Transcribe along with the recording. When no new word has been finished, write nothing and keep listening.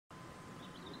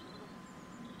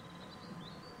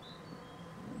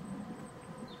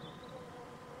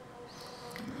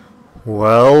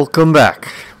Welcome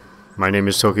back. My name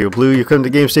is Tokyo Blue. You come to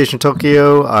Game Station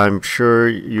Tokyo. I'm sure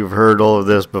you've heard all of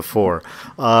this before.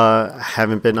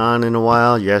 Haven't been on in a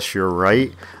while. Yes, you're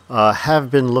right. Have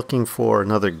been looking for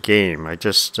another game. I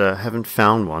just haven't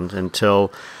found one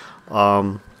until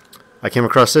I came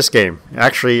across this game.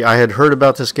 Actually, I had heard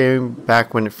about this game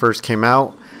back when it first came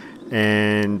out,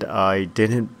 and I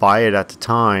didn't buy it at the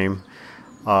time,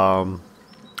 only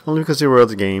because there were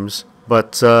other games.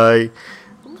 But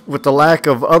with the lack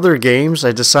of other games,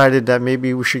 I decided that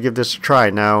maybe we should give this a try.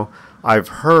 Now, I've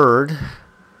heard,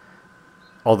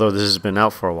 although this has been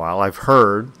out for a while, I've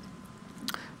heard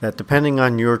that depending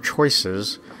on your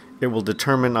choices, it will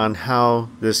determine on how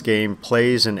this game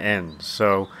plays and ends.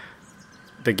 So,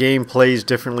 the game plays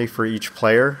differently for each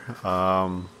player,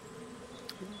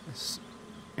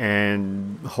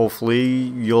 and hopefully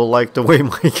you'll like the way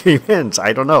my game ends.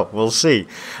 I don't know. We'll see.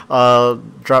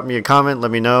 Drop me a comment.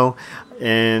 Let me know.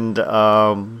 And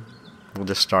we'll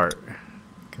just start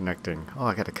connecting. Oh,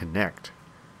 I gotta connect.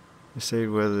 Say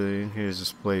whether here's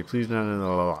display. Please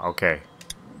not. Okay.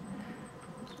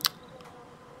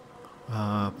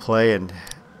 Play and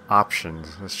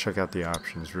options. Let's check out the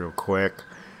options real quick.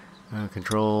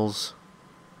 Controls.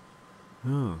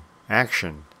 Oh,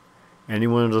 action. Any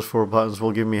one of those four buttons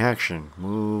will give me action.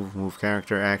 Move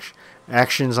character, action.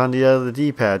 Actions on the other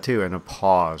D-pad too, and a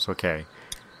pause. Okay.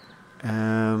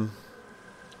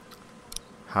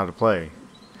 How to play.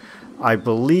 I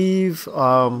believe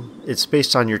it's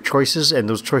based on your choices, and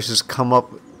those choices come up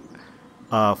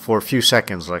for a few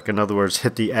seconds. Like, in other words,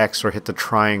 hit the X or hit the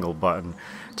triangle button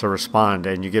to respond,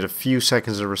 and you get a few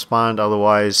seconds to respond,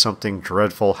 otherwise something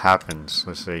dreadful happens.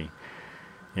 Let's see.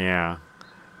 Yeah.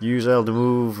 Use L to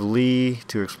move Lee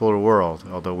to explore the world,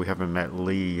 although we haven't met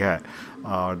Lee yet.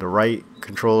 The right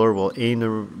controller will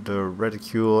aim the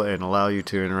reticule and allow you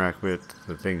to interact with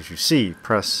the things you see.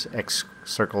 Press X,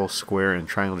 circle, square, and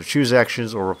triangle to choose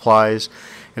actions or replies,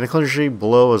 and essentially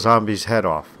blow a zombie's head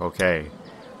off. Okay.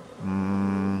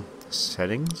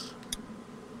 Settings?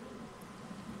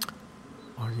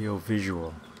 Audio,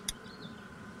 visual.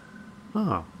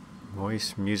 Oh.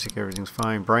 Voice, music, everything's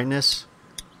fine. Brightness?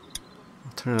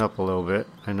 I'll turn it up a little bit.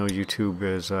 I know YouTube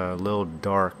is a little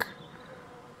dark.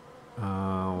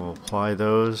 We'll apply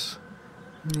those.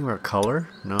 Anything about color?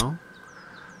 No.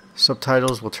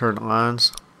 Subtitles will turn on.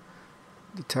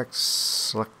 Detect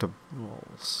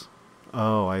selectables.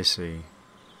 Oh, I see.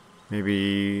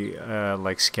 Maybe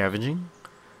like scavenging?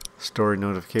 Story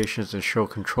notifications and show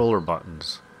controller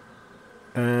buttons.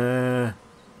 What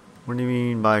do you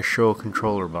mean by show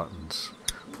controller buttons?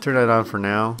 Turn that on for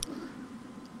now.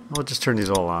 I'll just turn these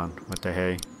all on. What the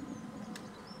hey?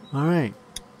 Alright.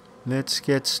 Let's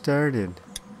get started.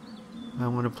 I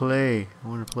want to play. I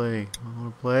want to play. I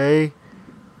want to play.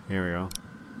 Here we go.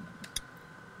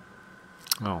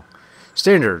 Oh.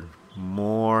 Standard.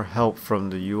 More help from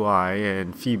the UI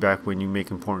and feedback when you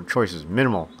make important choices.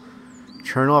 Minimal.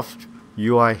 Turn off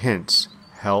UI hints,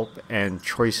 help, and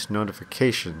choice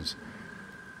notifications.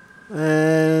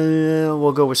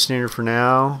 We'll go with standard for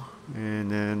now. And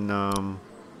then,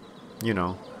 you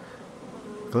know,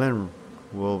 Glenn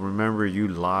will remember you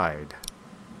lied.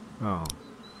 Oh.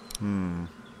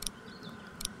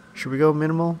 Should we go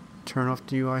minimal? Turn off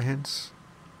the UI hints?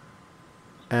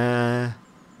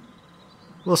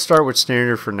 We'll start with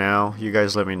standard for now. You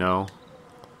guys let me know.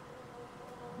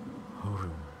 Oh.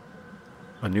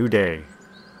 A new day.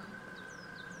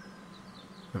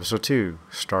 Episode 2.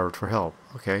 Starved for help.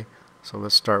 Okay. So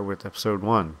let's start with episode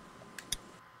 1.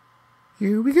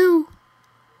 Here we go.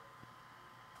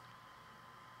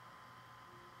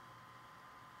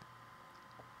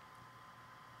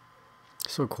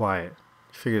 So quiet.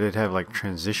 Figured they'd have like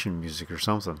transition music or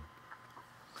something.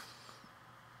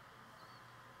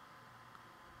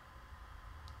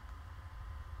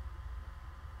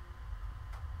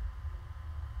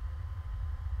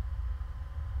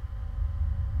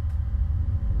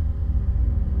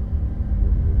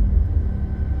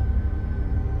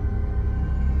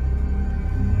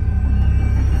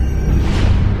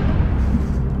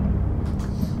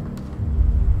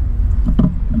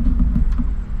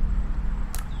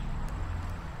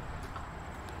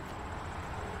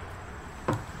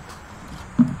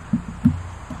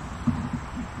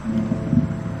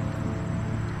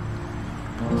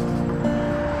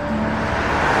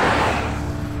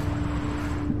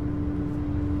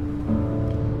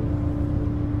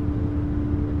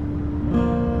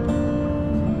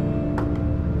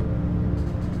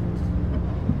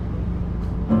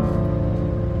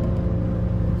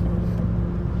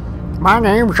 My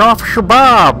name's Officer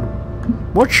Bob.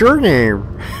 What's your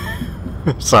name?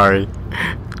 Sorry.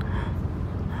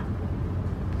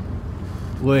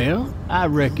 Well, I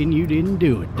reckon you didn't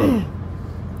do it then.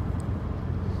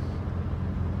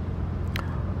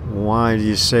 Why do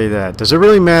you say that? Does it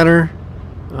really matter?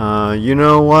 You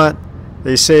know what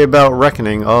they say about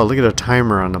reckoning? Oh, look at the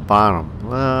timer on the bottom.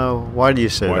 Why do you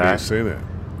say that? Why do you say that?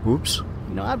 Oops.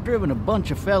 You know, I've driven a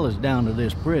bunch of fellas down to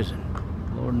this prison.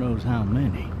 Lord knows how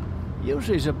many.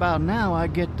 Usually it's about now I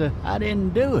get the, I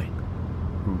didn't do it.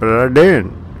 But I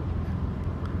didn't.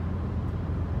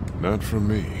 Not from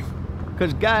me.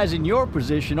 Because guys in your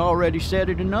position already said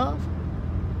it enough.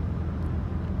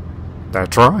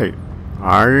 That's right.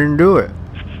 I didn't do it.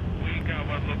 We got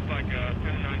what looks like a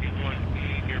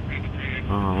 1091E near Peachtree.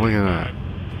 Oh, look at that.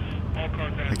 All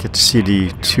cars I get to see the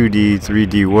 2D,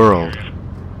 3D world.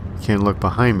 Can't look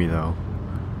behind me though.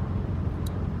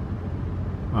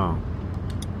 Oh.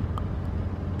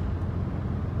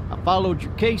 I followed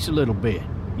your case a little bit,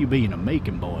 you being a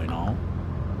Macon boy and all.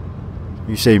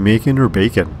 You say Macon or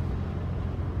bacon?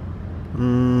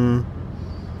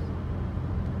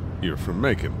 You're from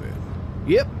Macon, then?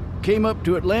 Yep, came up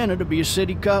to Atlanta to be a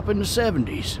city cop in the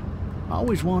 70s. I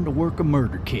always wanted to work a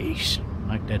murder case,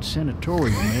 like that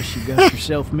senatorial mess you got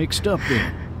yourself mixed up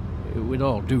in. With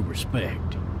all due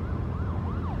respect.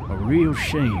 A real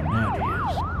shame, that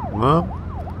is. Well,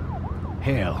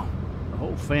 Hell, the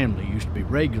whole family used to be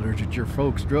regulars at your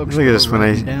folks' look drugstore. at this when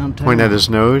I downtown. point at his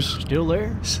nose. Still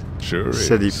there? Sure is.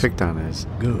 Said he picked on his.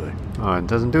 Good. Oh, it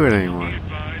doesn't do it anymore.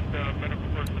 medical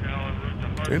personnel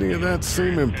en route to Any of that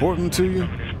seem important to you?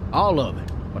 All of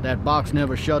it. But that box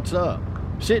never shuts up.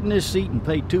 Sit in this seat and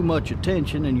pay too much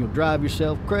attention and you'll drive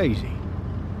yourself crazy.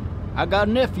 I got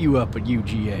a nephew up at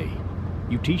UGA.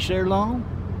 You teach there long?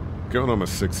 Going on my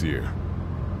 6th year.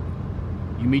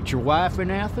 You meet your wife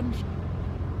in Athens?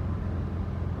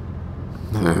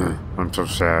 I'm so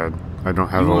sad. I don't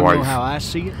have You a wanna wife. know how I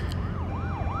see it?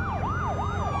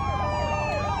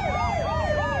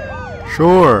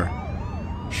 Sure.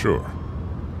 Sure.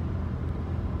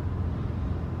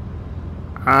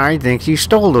 I think you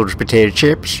stole those potato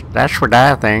chips. That's what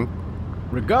I think.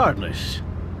 Regardless,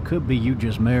 could be you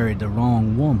just married the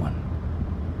wrong woman.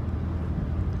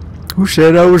 Who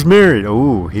said I was married?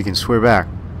 Oh, he can swear back.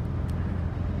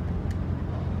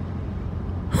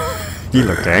 He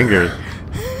looked angry.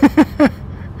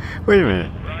 Wait a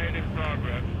minute. riot in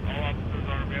progress. All officers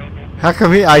are available. How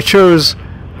come I chose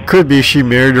could be she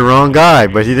married the wrong guy,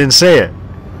 but he didn't say it.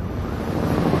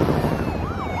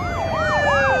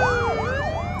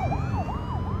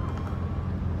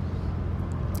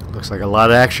 Looks like a lot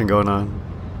of action going on.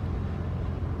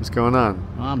 What's going on?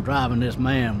 I'm driving this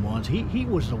man once. He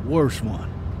was the worst one.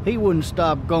 He wouldn't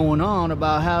stop going on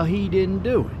about how he didn't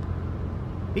do it.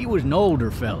 He was an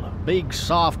older fella, big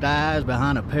soft eyes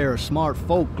behind a pair of smart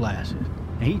folk glasses.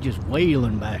 And he just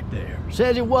wailing back there.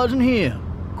 Says it wasn't him.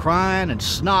 Crying and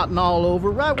snotting all over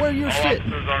right where you're All sitting.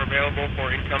 officers are available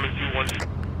for incoming 212.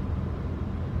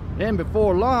 Then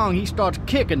before long, he starts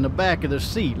kicking the back of the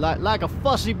seat like a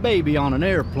fussy baby on an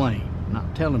airplane. And I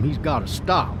tell him he's got to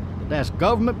stop, that that's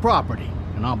government property,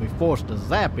 and I'll be forced to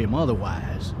zap him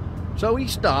otherwise. So he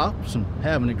stops, and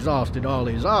having exhausted all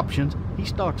his options, he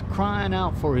starts crying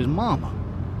out for his mama.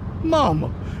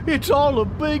 Mama, it's all a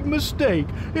big mistake.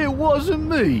 It wasn't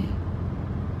me.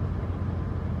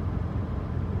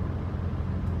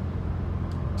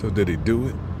 So did he do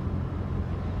it?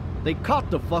 They caught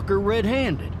the fucker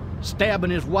red-handed, stabbing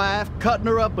his wife, cutting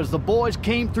her up as the boys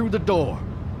came through the door.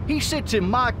 He sits in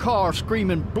my car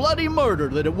screaming bloody murder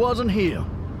that it wasn't him.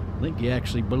 I think he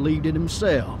actually believed it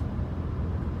himself.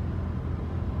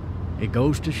 It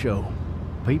goes to show,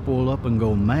 people will up and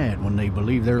go mad when they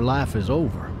believe their life is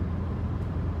over.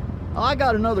 I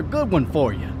got another good one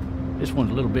for you. This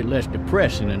one's a little bit less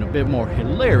depressing and a bit more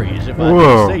hilarious, if I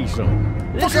Whoa. can say so.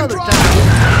 This other time...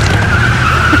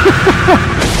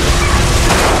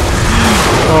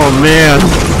 Oh man.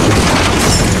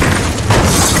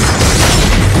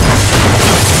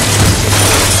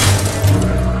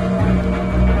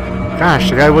 Gosh,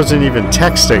 the guy wasn't even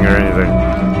texting or anything.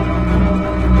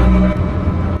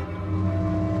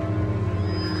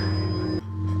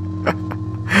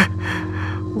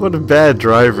 What a bad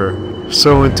driver.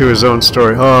 So into his own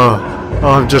story. Oh,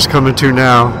 I'm just coming to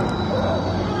now.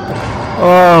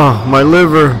 Oh, my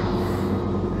liver.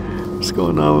 What's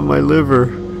going on with my liver?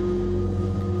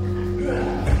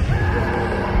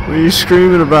 What are you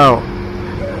screaming about?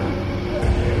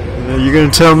 You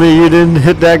gonna tell me you didn't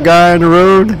hit that guy on the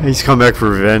road? He's come back for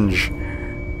revenge.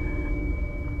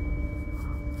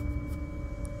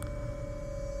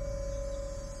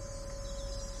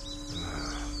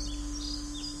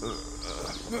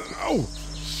 Oh,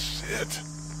 shit.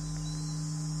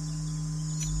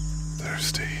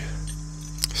 Thirsty.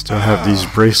 Still have these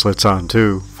bracelets on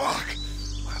too. Fuck!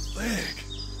 My leg.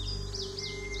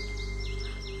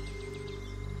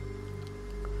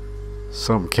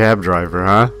 Some cab driver,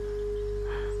 huh?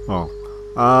 Oh.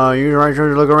 You're right here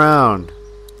to look around.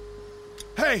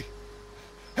 Hey!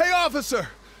 Hey, officer!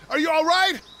 Are you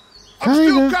alright? I'm Kinda.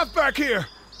 still cuffed back here!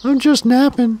 I'm just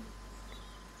napping.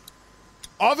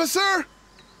 Officer?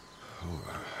 Oh,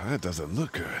 that doesn't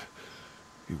look good.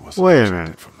 He wasn't Wait a ejected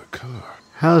minute. from the car.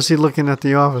 How is he looking at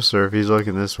the officer if he's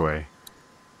looking this way?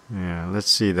 Yeah, let's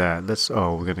see that.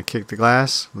 Oh, we're gonna kick the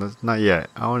glass? Not yet.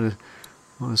 I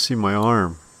wanna see my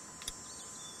arm.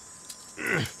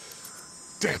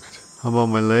 Damn it. How about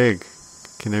my leg?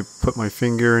 Can I put my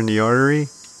finger in the artery?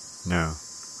 No.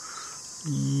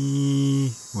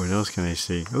 What else can I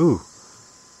see? Ooh.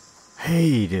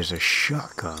 Hey, there's a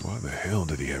shotgun. Why the hell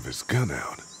did he have his gun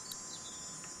out?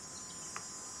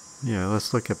 Yeah,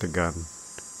 let's look at the gun.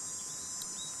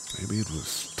 Maybe it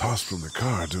was tossed from the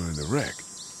car during the wreck.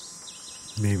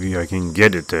 Maybe I can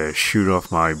get it to shoot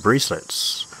off my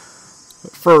bracelets.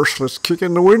 But first, let's kick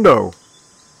in the window.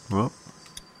 Well.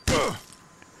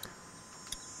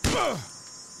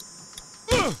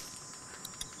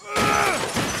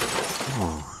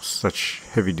 Oh, such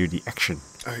heavy-duty action.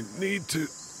 I need to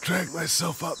drag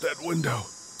myself out that window.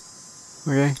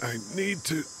 Okay. I need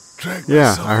to drag Yeah,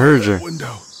 myself I heard out you. that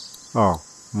window. Oh,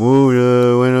 move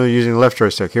the window using the left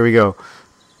joystick. Here we go.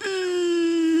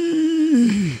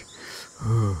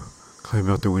 Climb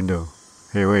out the window.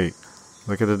 Hey, wait.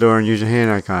 Look at the door and use your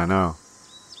hand icon. Oh.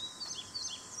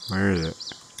 Where is it?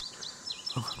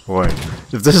 Oh, boy.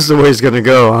 If this is the way it's going to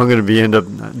go, I'm going to end up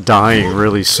dying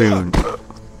really soon.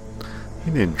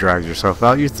 You didn't drag yourself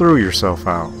out. You threw yourself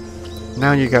out.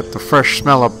 Now you got the fresh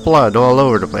smell of blood all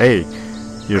over the place.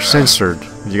 Hey, you're censored.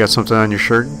 You got something on your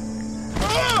shirt?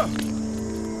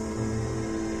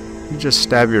 You just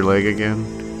stab your leg again.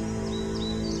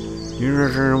 You're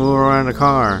not going to move around the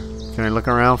car. Can I look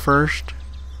around first?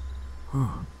 I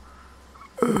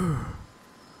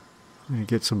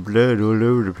get some blood all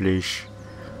over the place.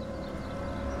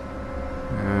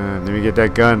 Let me get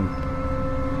that gun.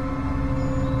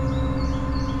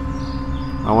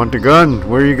 I want the gun.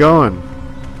 Where are you going?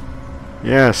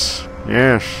 Yes,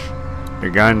 yes. The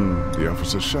gun. The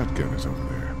officer's shotgun is over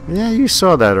there. Yeah, you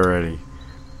saw that already.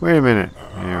 Wait a minute.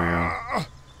 There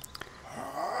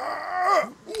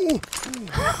we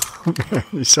go.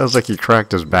 He sounds like he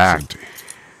cracked his back. It's empty.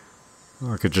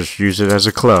 Or I could just use it as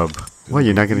a club. Well,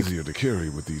 you're not It'll going be to... easier to carry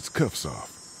with these cuffs off.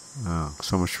 Oh,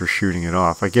 so much for shooting it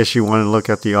off. I guess you want to look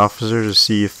at the officer to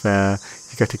see if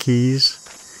you got the keys.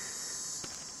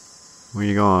 Where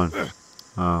you going?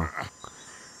 Oh.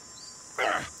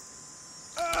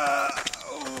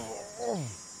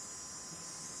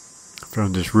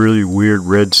 Found this really weird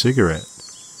red cigarette.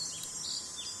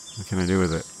 What can I do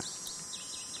with it?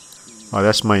 Oh,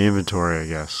 that's my inventory, I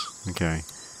guess. Okay.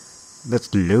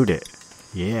 Let's load it.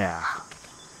 Yeah.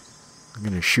 I'm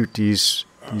gonna shoot these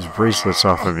bracelets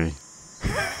off of me.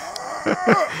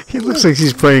 He looks like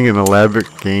he's playing an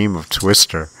elaborate game of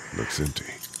Twister. Looks empty.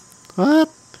 What?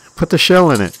 Put the shell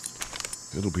in it.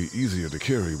 It'll be easier to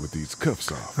carry with these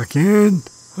cuffs off. Again?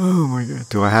 Oh my god.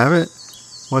 Do I have it?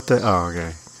 What the? Oh,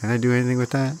 okay. Can I do anything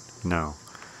with that? No.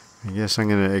 I guess I'm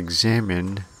gonna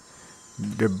examine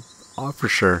the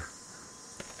officer.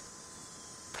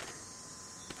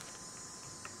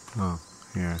 Oh,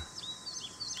 yeah.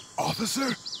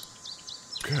 Officer?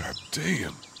 God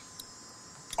damn.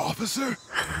 Officer?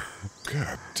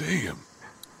 God damn.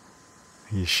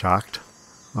 He's shocked.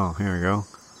 Oh, here we go.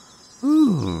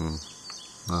 Ooh.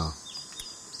 Oh.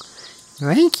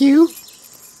 Thank you.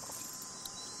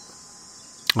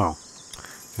 Oh.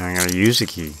 Now I gotta use the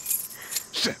key.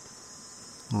 Shit.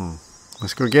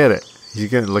 Let's go get it. He's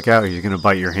gonna look out. He's gonna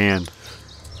bite your hand.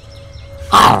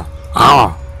 Ow!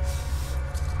 Ow!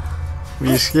 What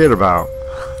are you scared about?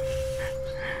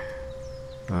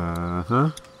 Uh-huh.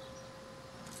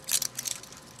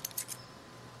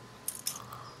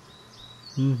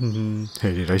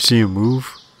 Hey, did I see him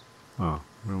move? Oh,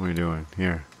 what am I doing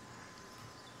here?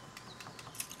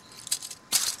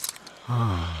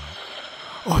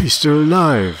 Oh, he's still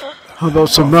alive. How about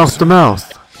some mouth to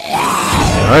mouth?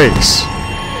 Yikes.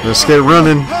 Let's get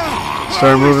running.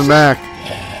 Start moving back.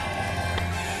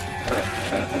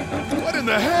 What in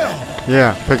the hell?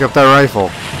 Yeah, pick up that rifle.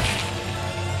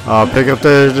 Pick up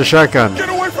the shotgun. Get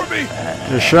away from me!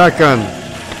 The shotgun.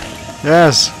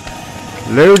 Yes.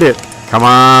 Load it. Come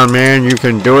on, man. You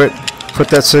can do it. Put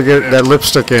that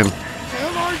lipstick in. Where the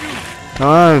hell are you? Come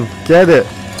on. Get it.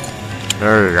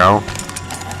 There you go.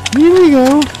 Here we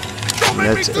go. Don't make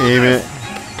Let's me do aim this. it.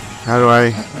 How do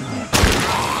I?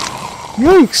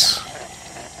 Yikes.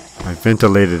 I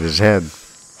ventilated his head.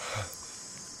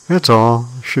 That's all.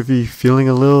 Should be feeling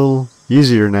a little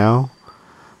easier now.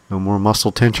 No more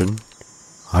muscle tension.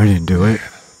 I didn't do it.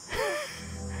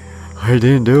 I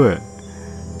didn't do it.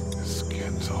 His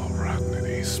skin's all rotten and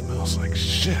he smells like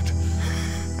shit.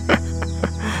 What the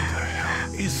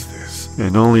hell is this?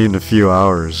 And only in a few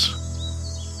hours.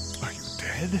 Are you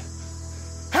dead?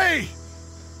 Hey!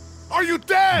 Are you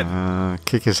dead?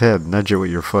 Kick his head. Nudge it with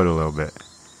your foot a little bit.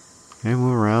 Can I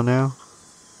move around now?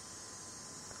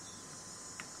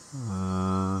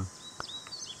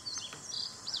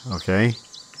 Okay.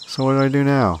 So what do I do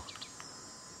now?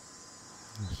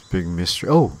 This big mystery.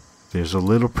 Oh, there's a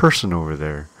little person over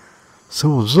there.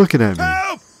 Someone's looking at me.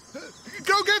 Help!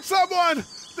 Go get someone!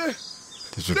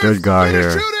 There's a dead guy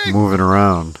here shooting! moving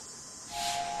around.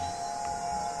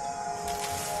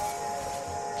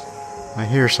 I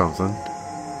hear something.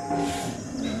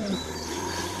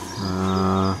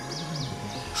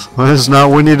 Well, it's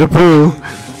not Winnie the Pooh.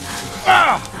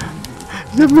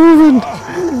 They're moving.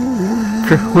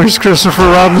 Where's Christopher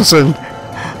Robinson?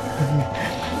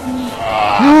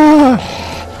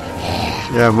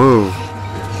 Yeah, move.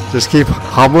 Just keep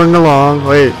hobbling along.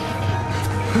 Wait.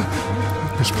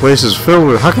 This place is filled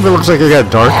with... How come it looks like it got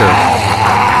darker?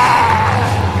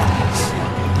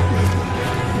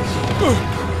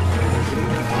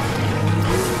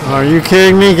 Are you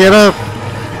kidding me? Get up.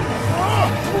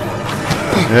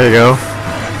 There you go.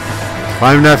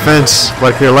 Climb that fence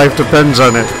like your life depends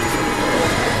on it.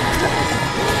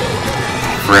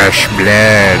 Fresh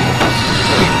blood.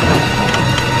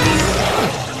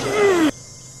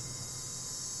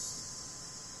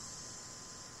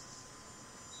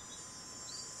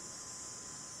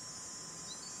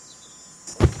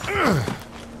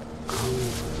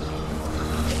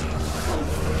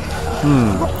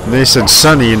 Nice and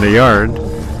sunny in the yard.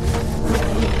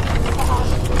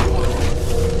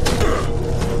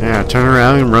 Yeah, turn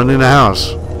around and run in the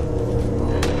house.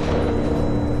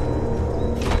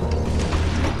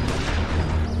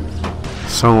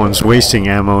 Someone's wasting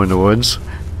ammo in the woods.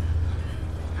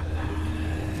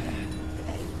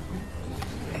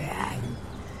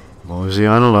 Mosey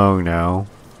on along now.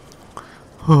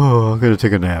 Oh, I'm gonna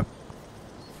take a nap.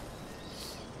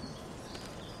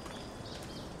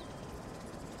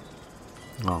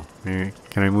 Oh, maybe,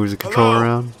 can I move the controller Hello?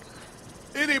 around?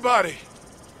 Anybody?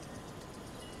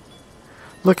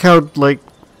 Look how, like,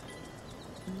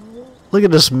 look at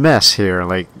this mess here.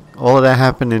 Like, all of that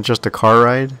happened in just a car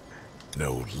ride?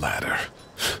 No ladder.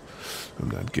 I'm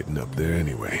not getting up there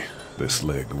anyway. This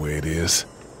leg the way it is.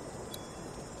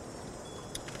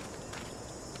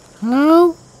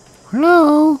 Hello?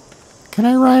 Hello? Can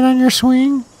I ride on your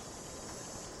swing?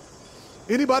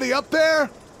 Anybody up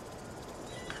there?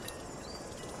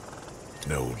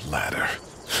 No ladder.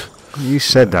 You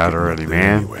said that Getting up already, there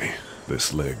man. Anyway,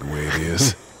 this leg the way it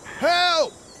is.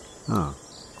 Help! Oh,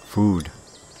 food.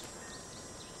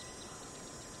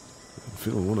 I'd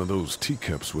fill one of those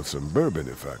teacups with some bourbon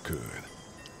if I could.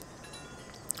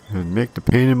 It'd make the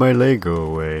pain in my leg go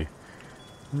away.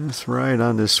 Let's ride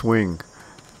on this swing.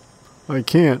 I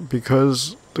can't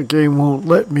because the game won't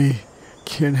let me.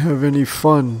 Can't have any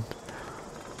fun.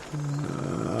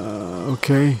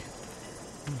 Okay.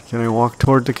 Can I walk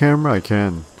toward the camera? I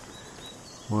can.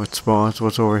 What's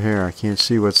over here? I can't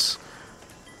see what's...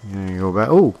 Gonna go back.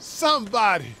 Oh!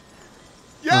 Somebody!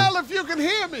 Yell if you can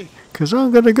hear me! 'Cause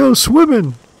I'm gonna go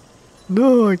swimming!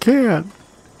 No, I can't.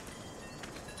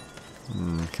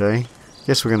 Okay.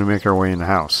 Guess we're gonna make our way in the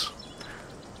house.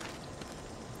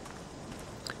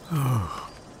 Oh,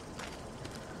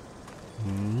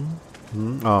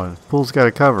 the pool's got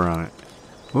a cover on it.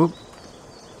 Whoop.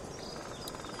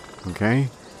 Okay.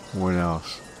 What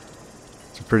else?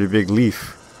 It's a pretty big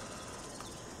leaf.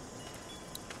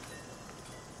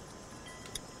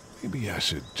 Maybe I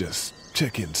should just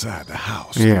check inside the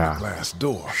house Yeah. through the glass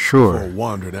door Sure. before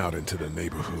wandering out into the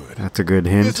neighborhood. That's a good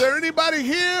Is hint. there anybody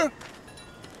here?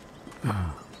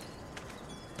 I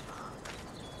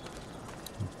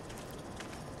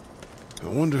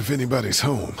wonder if anybody's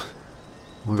home.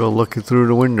 We'll go looking through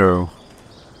the window.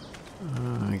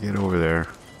 Get over there.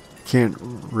 Can't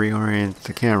reorient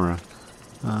the camera.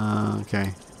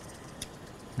 Okay.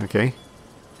 Okay.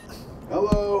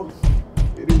 Hello?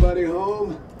 Anybody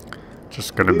home?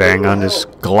 Just gonna bang on this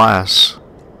glass.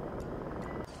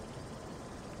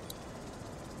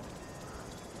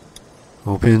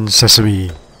 Open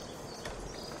sesame.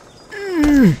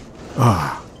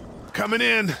 Coming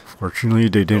in. Fortunately,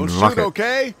 they Don't didn't lock shoot, it.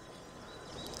 okay?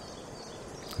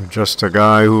 Just a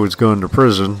guy who was going to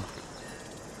prison.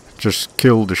 Just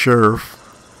killed the sheriff.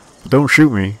 But don't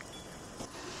shoot me.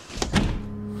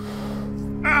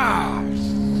 Ah,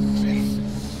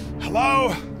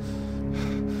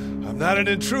 an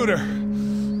intruder.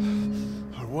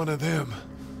 Or one of them.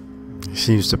 He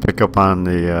seems to pick up on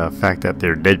the fact that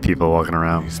there are dead people walking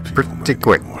around These people pretty might need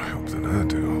quick. more help than I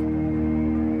do.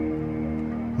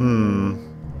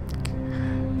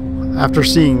 After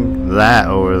seeing that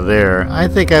over there, I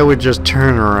think I would just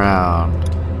turn around.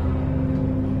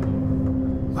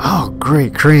 Oh,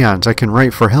 great, crayons. I can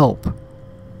write for help.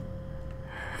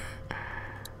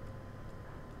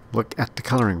 Look at the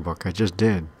coloring book. I just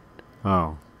did.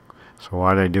 Oh, so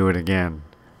why'd I do it again?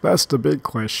 That's the big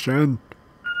question.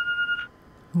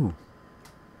 Ooh.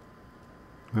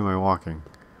 Where am I walking?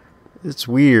 It's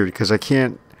weird because I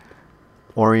can't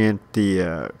orient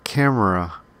the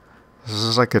camera. This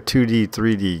is like a 2D,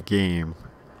 3D game.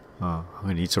 Oh, I'm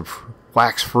gonna eat some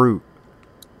wax fruit.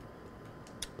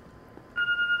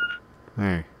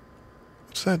 Hey,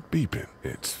 What's that beeping?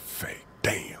 It's fake.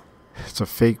 Damn. it's a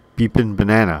fake beeping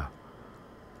banana.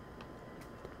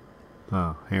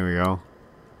 Oh, here we go.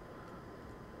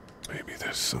 Maybe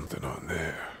there's something on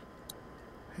there.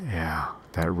 Yeah,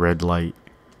 that red light.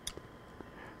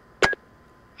 3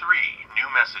 new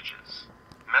messages.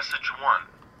 Message 1,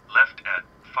 left at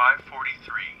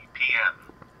 5:43 p.m.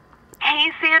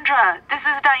 Hey, Sandra. This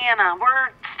is Diana.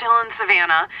 We're still in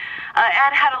Savannah.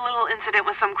 Ed had a little incident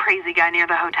with some crazy guy near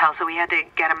the hotel, so we had to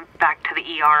get him back to the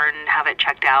ER and have it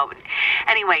checked out.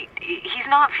 Anyway, he's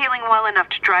not feeling well enough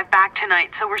to drive back tonight,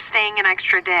 so we're staying an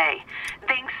extra day.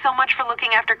 Thanks so much for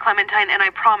looking after Clementine, and I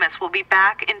promise we'll be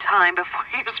back in time before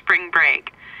your spring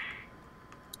break.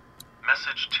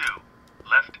 Message 2,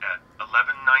 left at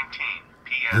 11:19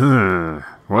 p.m.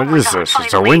 What Oh my is God, this?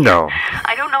 It's a finally. window.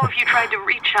 I don't know if you tried to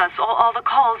reach us. All the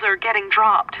calls are getting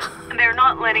dropped. They're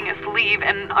not letting us leave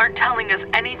and aren't telling us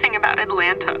anything about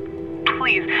Atlanta.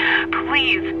 Please,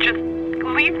 just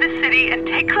leave the city and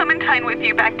take Clementine with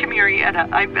you back to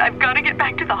Murrieta. I've got to get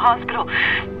back to the hospital.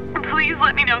 Please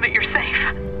let me know that you're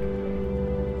safe.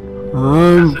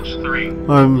 Message 3,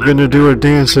 I'm gonna do a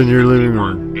dance in your living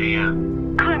room. 3:51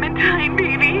 a.m. Clementine,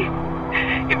 baby.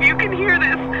 If you can hear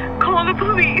this, call the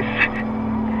police.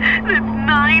 That's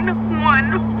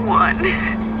 911.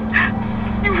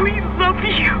 We love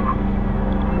you.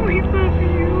 We love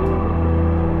you.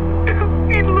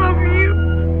 We love you.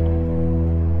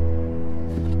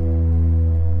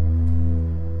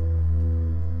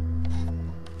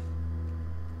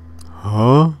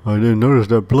 Huh? I didn't notice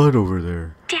that blood over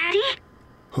there. Daddy?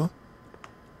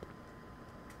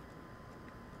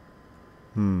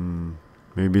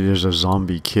 Maybe there's a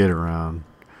zombie kid around.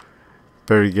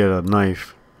 Better get a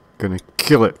knife. Gonna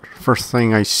kill it first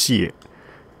thing I see it.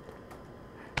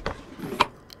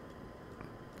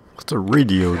 What's the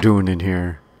radio doing in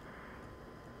here?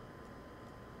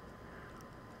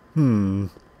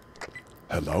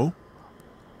 Hello?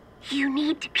 You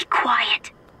need to be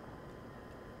quiet.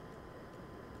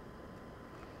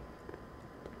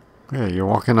 Yeah, you're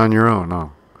walking on your own,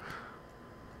 oh.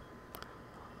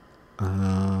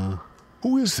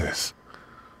 Who is this?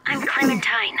 I'm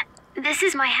Clementine. This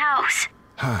is my house.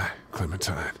 Hi,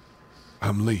 Clementine.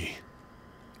 I'm Lee.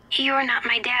 You're not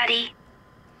my daddy.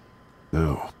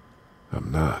 No,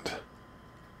 I'm not.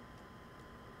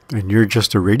 And you're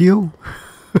just a radio?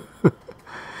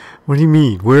 What do you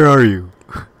mean? Where are you?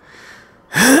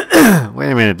 Wait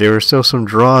a minute, there were still some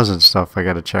drawers and stuff I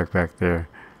gotta check back there.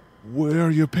 Where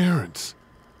are your parents?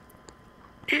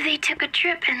 They took a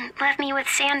trip and left me with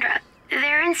Sandra.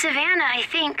 They're in Savannah, I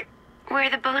think. Where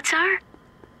the boats are?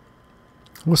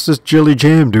 What's this jelly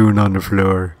jam doing on the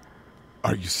floor?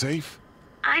 Are you safe?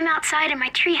 I'm outside in my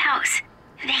treehouse.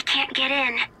 They can't get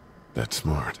in. That's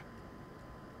smart.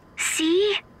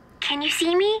 See? Can you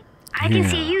see me? I can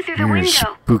see you through the you're window.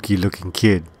 a spooky looking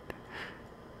kid.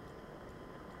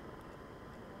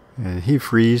 And he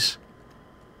freeze.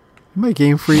 Did my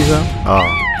game freeze up? Oh.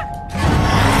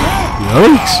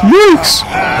 Yikes! Yikes!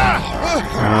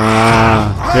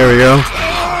 There we go.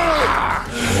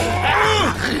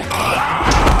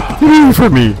 Get away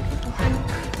from me!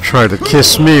 Try to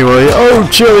kiss me, will you? Oh,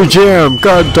 jelly jam!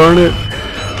 God darn it!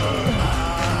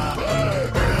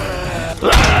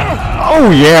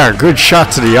 Oh yeah, good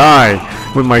shot to the eye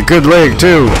with my good leg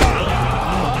too.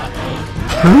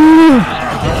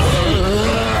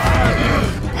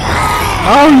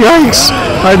 Oh yikes!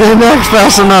 I didn't act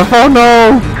fast enough. Oh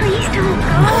no! Please don't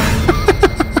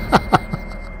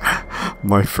go.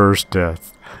 My first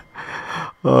death.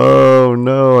 Oh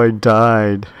no, I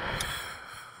died.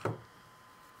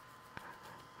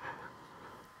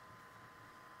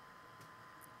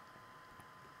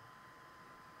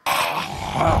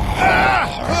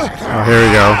 Oh, here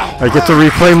we go. I get to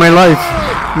replay my life.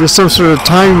 There's some sort of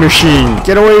time machine.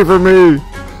 Get away from me!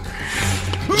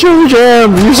 Jimmy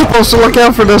Jam, you're supposed to look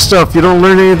out for this stuff. You don't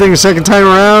learn anything the second time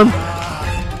around.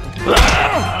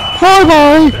 Bye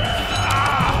bye.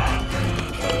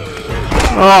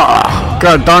 Oh,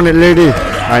 God darn it, lady.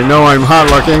 I know I'm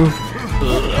hot looking.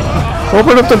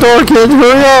 Open up the door, kid.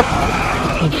 Hurry up.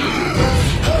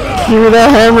 Give me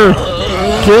that hammer.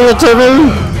 Give it to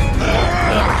me.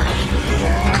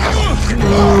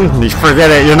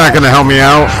 Forget it. You're not going to help me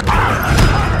out.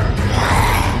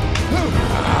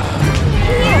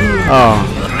 Oh.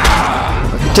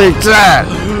 Take that.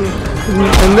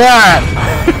 And that.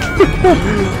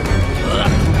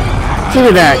 Give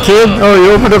me that, kid. Oh,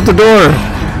 you opened up the door.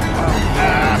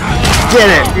 Get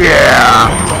it. Yeah.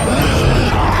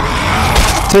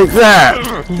 Take that.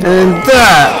 And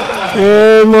that.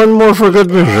 And one more for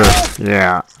good measure.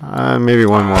 Yeah. Maybe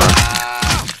one more.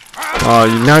 Oh,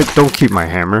 now don't keep my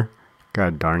hammer.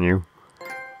 God darn you.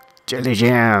 Jelly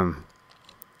Jam.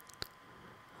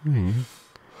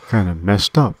 Kind of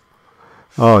messed up.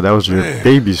 Oh, that was your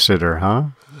babysitter,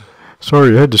 huh?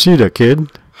 Sorry, I had to see that, kid.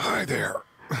 Hi there.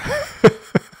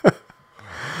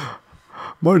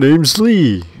 My name's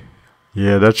Lee.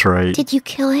 Yeah, that's right. Did you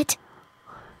kill it?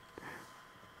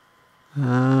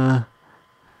 I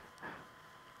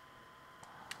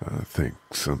think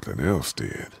something else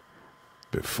did.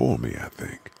 Before me, I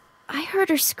think. I heard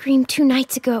her scream 2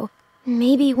 nights ago.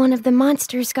 Maybe one of the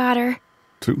monsters got her.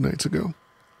 2 nights ago?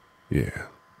 Yeah,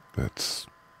 that's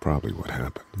probably what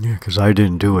happened. Yeah, because I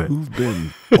didn't do it. You've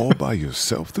been all by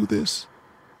yourself through this?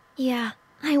 Yeah,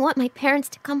 I want my parents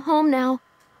to come home now.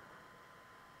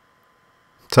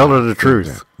 Tell her the That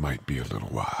truth. might be a little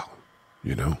while,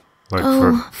 you know? Like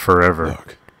Oh. forever.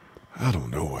 Look, I don't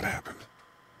know what happened,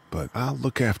 but I'll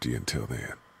look after you until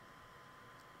then.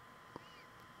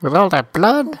 With all that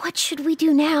blood? What should we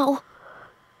do now?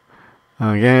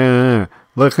 Yeah.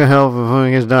 Look for help before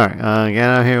it gets dark. Get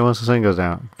out of here once the sun goes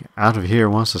down. Out of here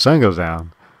once the sun goes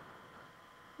down.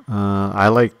 I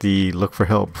like the look for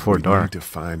help before We dark. need to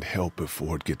find help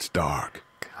before it gets dark.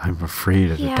 I'm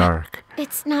afraid of the dark.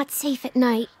 It's not safe at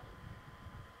night.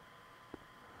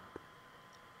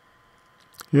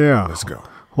 Yeah. Let's go.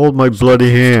 Hold my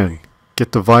bloody hand.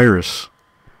 Get the virus.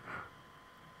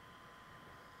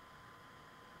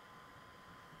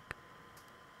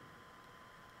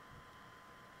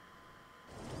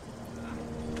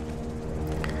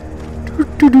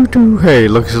 Hey,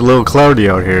 looks a little cloudy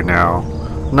out here now.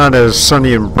 Not as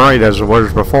sunny and bright as it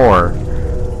was before.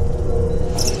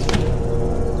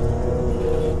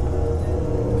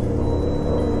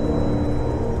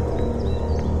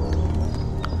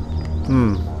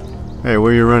 Hey,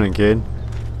 where you running, kid?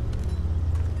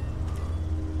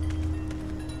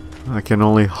 I can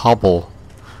only hobble.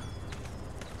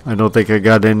 I don't think I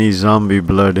got any zombie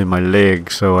blood in my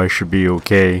leg, so I should be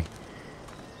okay.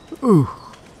 Ooh.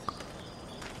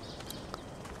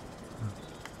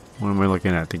 What am I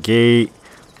looking at? The gate?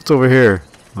 What's over here?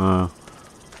 Can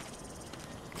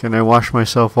I wash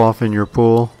myself off in your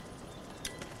pool?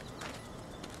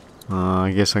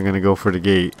 I guess I'm gonna go for the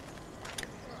gate.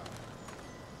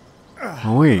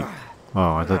 Oh wait.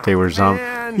 Oh, I thought they were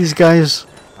zombies. These guys,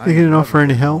 they didn't offer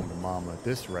any help. Mama at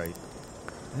this rate.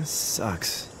 This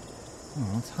sucks.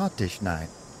 Oh, it's hot dish night.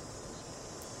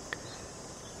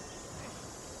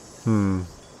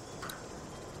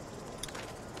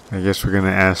 I guess we're gonna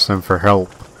ask them for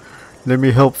help. Let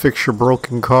me help fix your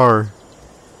broken car.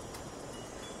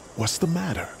 What's the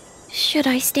matter? Should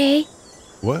I stay?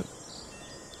 What?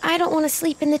 I don't want to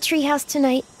sleep in the treehouse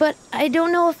tonight, but I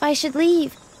don't know if I should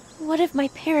leave. What if my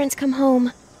parents come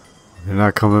home? They're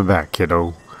not coming back,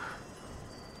 kiddo.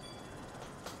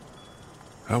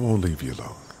 I won't leave you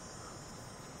alone.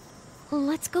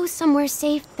 Let's go somewhere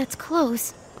safe that's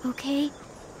close, okay?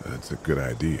 That's a good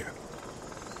idea.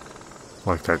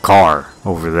 Like that car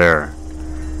over there.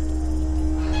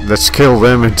 Let's kill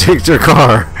them and take their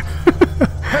car.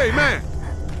 Hey, man!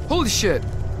 Holy shit!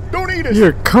 Don't eat us!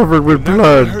 You're covered with Not gonna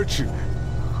blood. hurt you.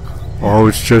 Oh,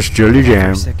 it's just jelly For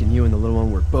jam. a second, you and the little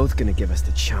one were both gonna give us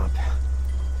the chomp.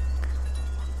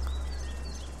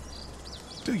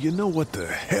 Do you know what the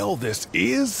hell this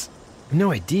is?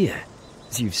 No idea.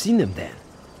 So you've seen them then?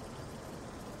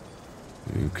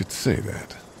 You could say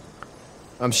that.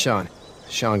 I'm Sean.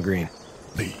 Sean Green.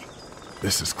 Lee,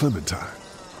 this is Clementine.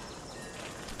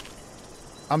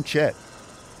 I'm Chet.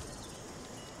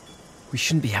 We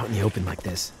shouldn't be out in the open like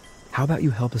this. How about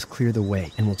you help us clear the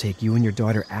way, and we'll take you and your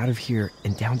daughter out of here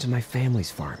and down to my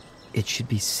family's farm. It should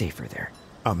be safer there.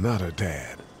 I'm not her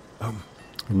dad.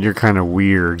 And you're kind of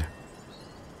weird.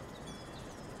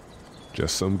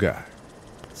 Just some guy.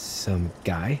 Some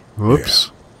guy?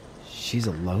 Whoops. She's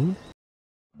alone?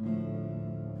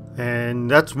 And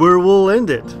that's where we'll end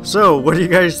it. So, what do you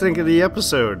guys think of the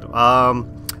episode?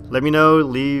 Let me know.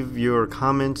 Leave your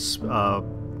comments.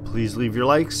 Please leave your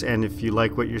likes. And if you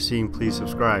like what you're seeing, please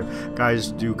subscribe.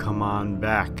 Guys, do come on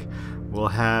back. We'll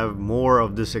have more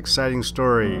of this exciting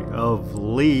story of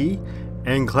Lee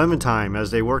and Clementine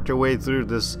as they work their way through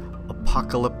this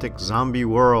apocalyptic zombie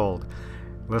world.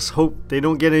 Let's hope they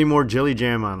don't get any more jelly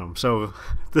jam on them. So,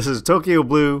 this is Tokyo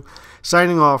Blue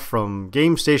signing off from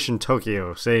Game Station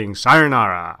Tokyo, saying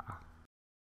sayonara.